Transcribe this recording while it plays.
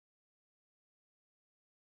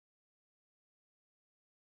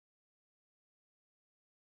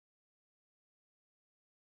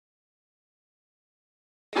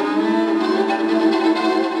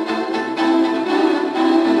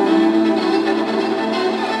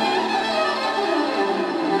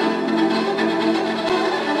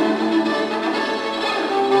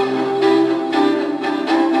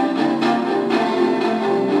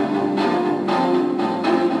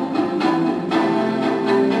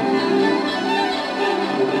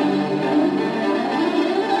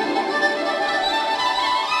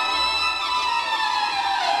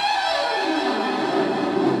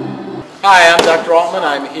Hi, I'm Dr. Altman.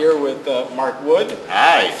 I'm here with Mark Wood.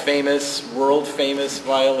 Hi. World-famous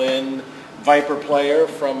violin viper player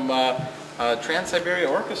from Trans Siberian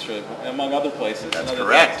Orchestra, among other places. That's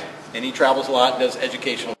correct. And he travels a lot and does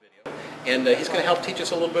educational video. And he's going to help teach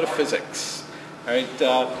us a little bit of physics. All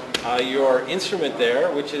right, your instrument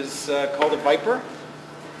there, which is called a viper.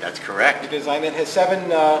 That's correct. You designed it. Has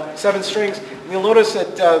seven strings. You'll notice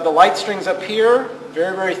that the light strings up here,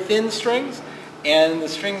 very, very thin strings. And the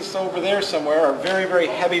strings over there somewhere are very, very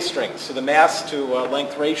heavy strings. So the mass to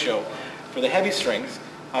length ratio for the heavy strings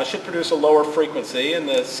should produce a lower frequency. And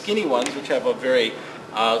the skinny ones, which have a very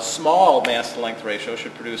small mass to length ratio,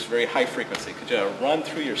 should produce very high frequency. Could you run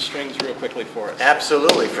through your strings real quickly for us?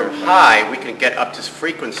 Absolutely. From high, we can get up to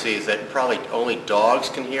frequencies that probably only dogs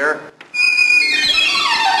can hear.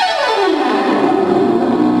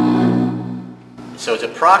 So it's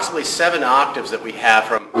approximately 7 octaves that we have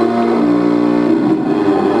from...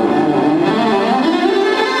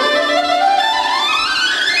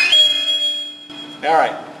 All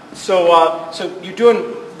right. So you're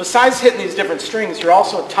doing, besides hitting these different strings, you're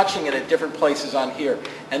also touching it at different places on here.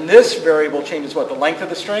 And this variable changes what, the length of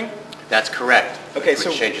the string? That's correct. Okay,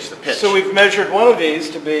 which changes the pitch. So we've measured one of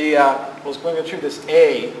these to be, we'll go through this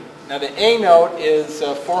A. Now the A note is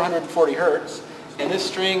 440 hertz, and this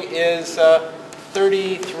string is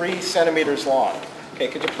 33 centimeters long. Okay,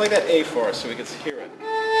 could you play that A for us so we can hear it?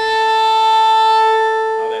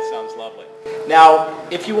 Oh, that sounds lovely. Now,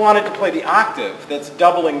 if you wanted to play the octave, that's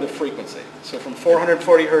doubling the frequency. So from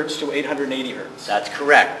 440 hertz to 880 hertz. That's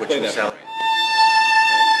correct, which Play will that sound...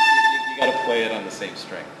 You got to play it on the same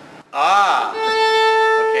string. Ah!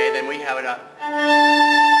 Okay, then we have it up,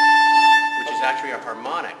 which is actually a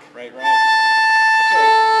harmonic. Right. Okay.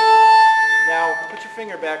 Now, put your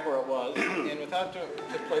finger back where it was, and without to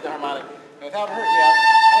play the harmonic, and without hurting you,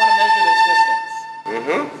 I want to measure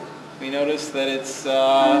this distance. We notice that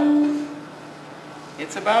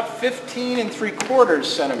it's about 15 3/4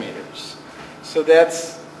 centimeters. So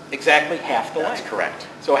that's exactly half the length. That's correct.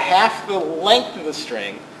 So half the length of the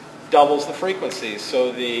string doubles the frequency.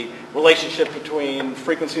 So the relationship between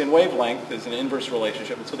frequency and wavelength is an inverse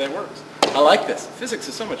relationship, and so that works. I like this. Physics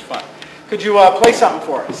is so much fun. Could you play something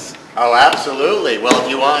for us? Oh, absolutely. Well, do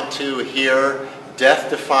you want to hear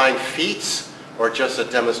death-defying feats or just a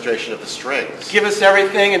demonstration of the strings? Give us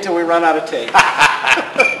everything until we run out of tape.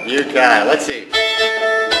 You got it. Let's see.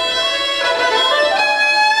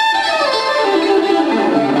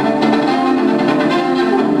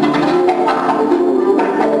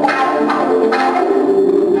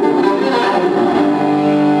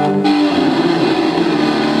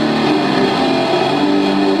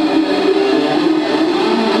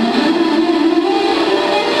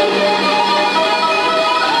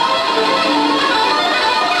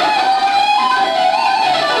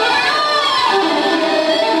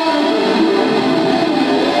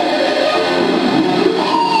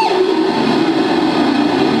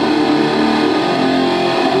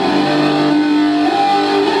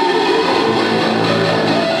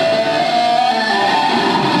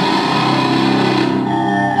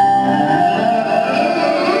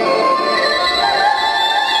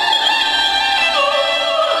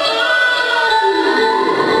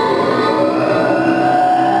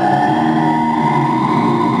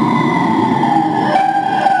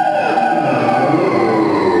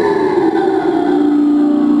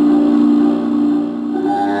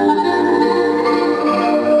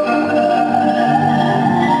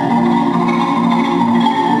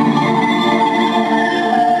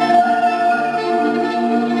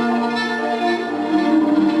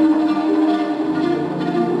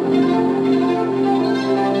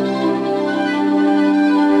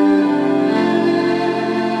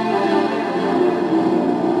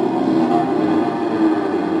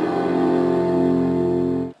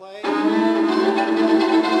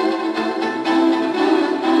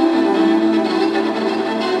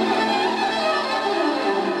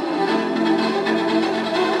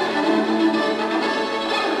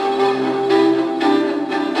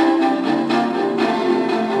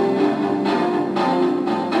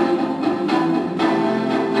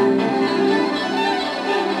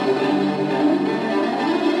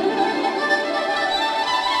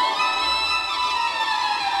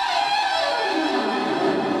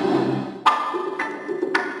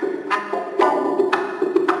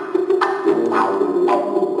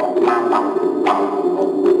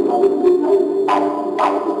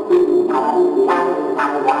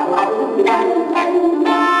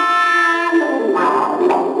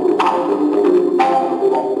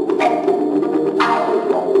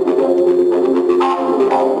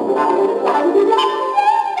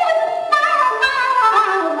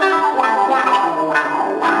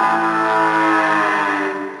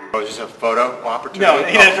 photo opportunity? No,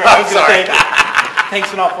 that's right. I was going to sorry. say,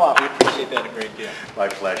 thanks an awful lot. We appreciate that a great deal. My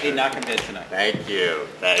pleasure. Hey, knock 'em dead tonight. Thank you.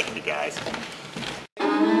 Thank you, guys.